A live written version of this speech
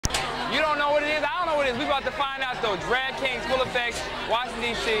You don't know what it is? I don't know what it is. We about to find out though. Drag Kings, full effect,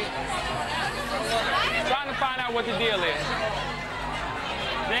 Washington, D.C. Trying to find out what the deal is.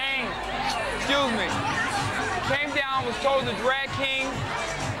 Dang. Excuse me. Came down, was told the Drag King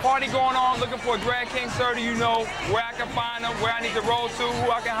party going on, looking for a Drag King. Sir, do you know where I can find them, where I need to roll to,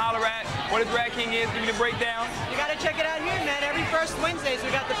 who I can holler at, what a Drag King is? Give me the breakdown. You gotta check it out here, man. Every first Wednesdays, we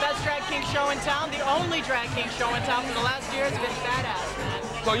got the best Drag King show in town, the only Drag King show in town for the last year. It's been badass, man.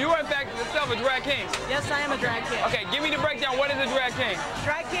 So you are in fact yourself a Drag King? Yes, I am a Drag King. Okay, give me the breakdown. What is a Drag King?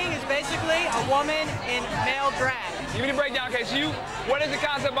 Drag King is basically a woman in male drag. Give me the breakdown. Okay, so what is the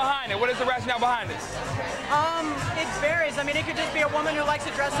concept behind it? What is the rationale behind it? It varies. I mean, it could just be a woman who likes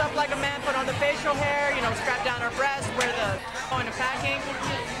to dress up like a man, put on the facial hair, you know, strap down her breasts, wear the going to packing.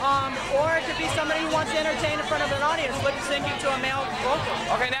 Or it could be somebody who wants to entertain in front of an audience, lip syncing to a male vocal.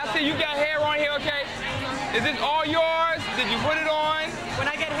 Okay, now see, you got hair on here, okay? Is this all yours? Did you put it on? When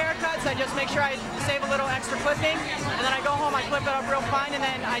I get haircuts, I just make sure I save a little extra clipping, and then I go home, I clip it up real fine, and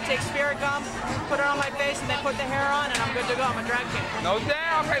then I take spirit gum, put it on my face, and then put the hair on, and I'm good to go. I'm a drag king. No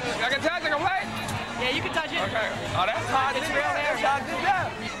doubt. Okay, I can touch it, okay? Yeah, you can touch it. Okay. Oh, that's hot. It's real hair. That's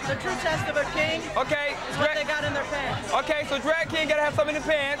hot. The true test of a king okay. is what they got in their pants. Okay, so Drag King gotta have something in the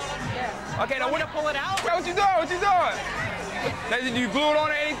pants. Yeah. Okay, now what? Pull it out? What you doing? What you doing? Do you glue it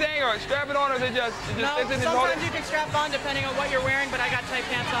on or anything, or strap it on, or is it just no, sits in this sometimes you can strap on depending on what you're wearing, but I got tight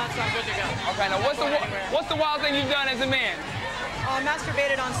pants on, so I'm good to go. Okay, now what's the wild thing you've done as a man?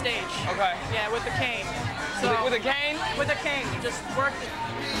 Masturbated on stage. Okay. Yeah, with the cane. So, with a cane? With a cane, just worked it.